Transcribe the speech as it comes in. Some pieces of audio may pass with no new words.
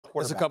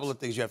quarterbacks. There's a couple of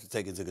things you have to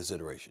take into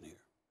consideration here.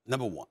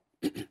 Number one,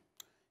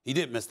 he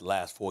didn't miss the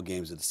last 4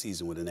 games of the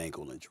season with an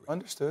ankle injury.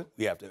 Understood.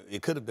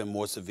 It could have been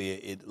more severe.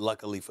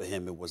 Luckily for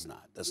him, it was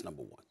not. That's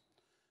number one.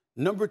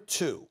 Number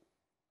two,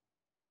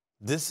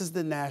 this is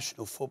the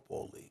National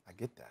Football League. I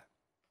get that.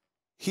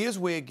 Here's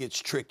where it gets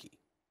tricky.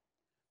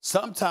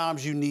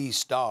 Sometimes you need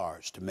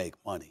stars to make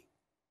money.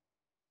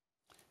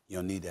 You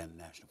don't need that in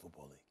the National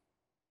Football League.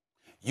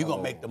 You're going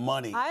to make the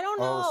money. I don't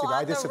know. Steve,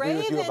 I disagree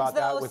with you about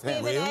that with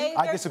him. Really?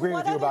 I disagree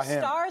with you about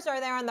him. What other stars are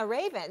there on the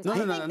Ravens? I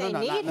think they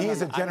need him. He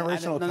is a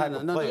generational type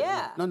of player.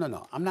 Yeah.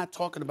 No. I'm not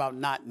talking about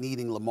not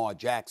needing Lamar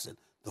Jackson,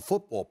 the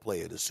football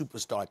player, the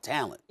superstar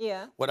talent.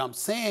 Yeah. What I'm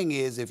saying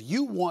is if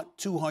you want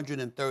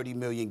 $230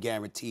 million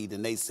guaranteed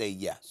and they say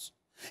yes,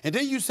 and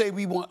then you say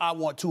I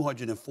want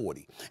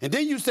 240, and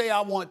then you say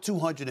I want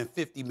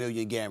 250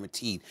 million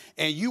guaranteed,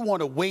 and you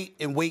want to wait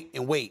and wait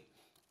and wait,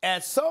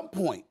 at some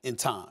point in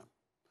time,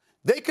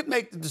 they could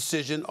make the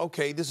decision,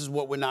 okay, this is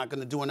what we're not going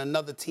to do, and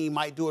another team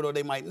might do it or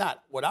they might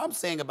not. What I'm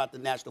saying about the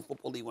National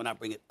Football League when I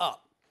bring it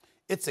up,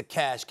 it's a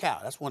cash cow.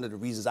 That's one of the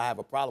reasons I have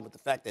a problem with the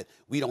fact that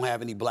we don't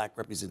have any black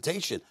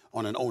representation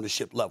on an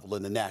ownership level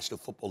in the National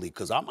Football League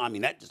because,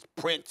 that just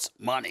prints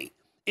money.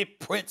 It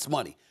prints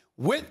money.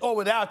 With or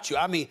without you,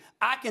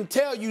 I can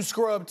tell you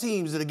scrub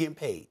teams that are getting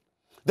paid,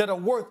 that are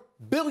worth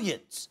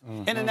billions,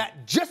 and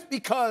that just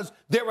because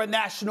they're a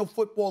National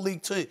Football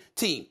League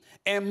team.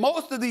 And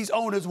most of these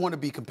owners want to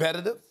be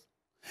competitive,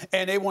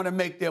 and they want to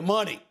make their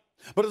money.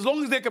 But as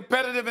long as they're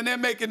competitive and they're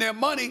making their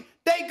money,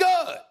 they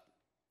good.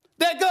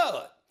 They're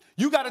good.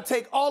 You got to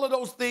take all of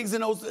those things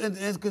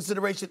in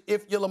consideration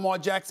if you're Lamar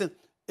Jackson,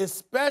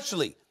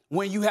 especially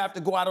when you have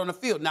to go out on the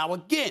field. Now,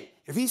 again,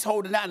 if he's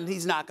holding out and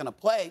he's not going to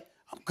play,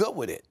 I'm good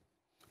with it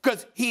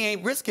because he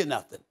ain't risking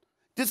nothing.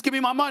 Just give me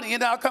my money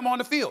and I'll come on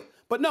the field.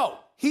 But no,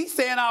 he's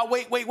saying I'll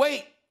wait.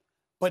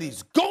 But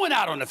he's going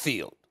out on the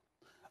field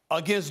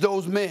against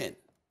those men.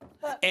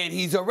 And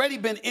he's already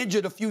been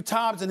injured a few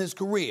times in his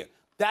career.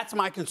 That's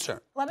my concern.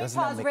 Let me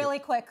pause really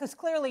quick, because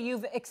clearly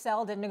you've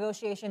excelled in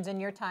negotiations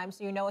in your time,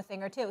 so you know a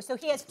thing or two. So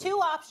he has 2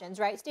 options,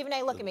 right? Stephen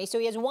A., look at me. So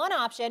he has one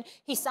option.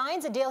 He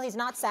signs a deal he's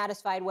not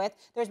satisfied with.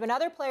 There's been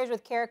other players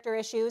with character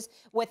issues,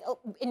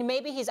 and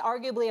maybe he's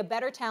arguably a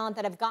better talent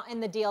that have gotten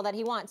the deal that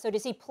he wants. So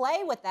does he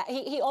play with that?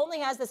 He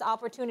only has this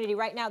opportunity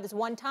right now, this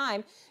one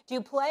time. Do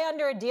you play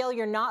under a deal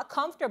you're not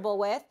comfortable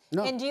with?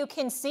 No. And do you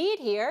concede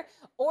here,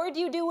 or do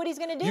you do what he's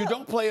going to do? You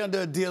don't play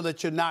under a deal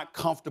that you're not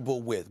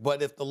comfortable with.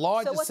 But if the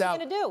largest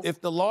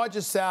if the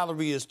largest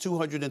salary is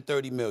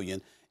 $230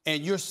 million,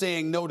 and you're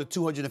saying no to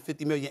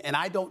 $250 million, and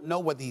I don't know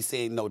whether he's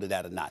saying no to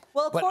that or not.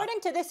 Well,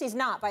 according to this, he's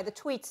not by the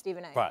tweet,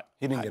 Stephen A. Right.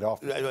 He didn't get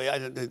off. Did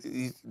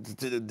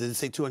it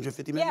say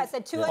 $250 million? Yeah, it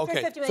said $250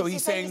 million. So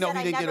he's saying no,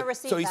 he didn't get.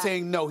 So he's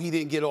saying no, he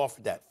didn't get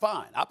offered that.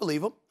 Fine, I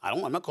believe him.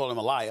 I'm not calling him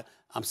a liar.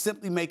 I'm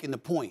simply making the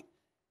point.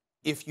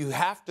 If you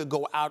have to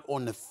go out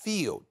on the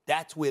field,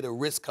 that's where the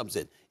risk comes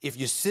in. If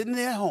you're sitting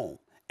at home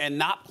and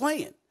not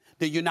playing,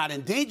 then you're not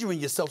endangering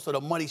yourself, so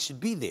the money should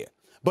be there.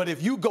 But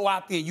if you go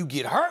out there and you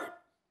get hurt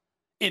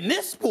in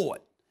this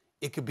sport,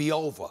 it could be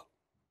over.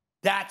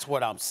 That's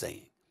what I'm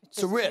saying.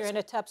 It's a risk. You're in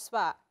a tough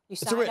spot. You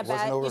sign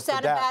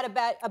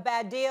a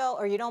bad deal,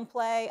 or you don't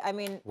play.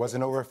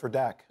 Wasn't over for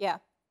Dak. Yeah.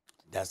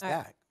 That's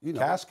Dak. You know,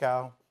 cash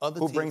cow.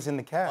 Who brings in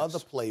the cash? Other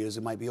players,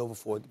 it might be over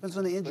for. It depends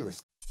on the injury.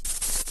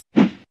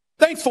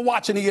 Thanks for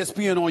watching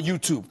ESPN on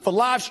YouTube. For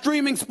live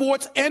streaming,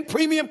 sports, and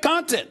premium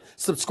content,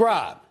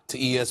 subscribe to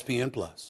ESPN+.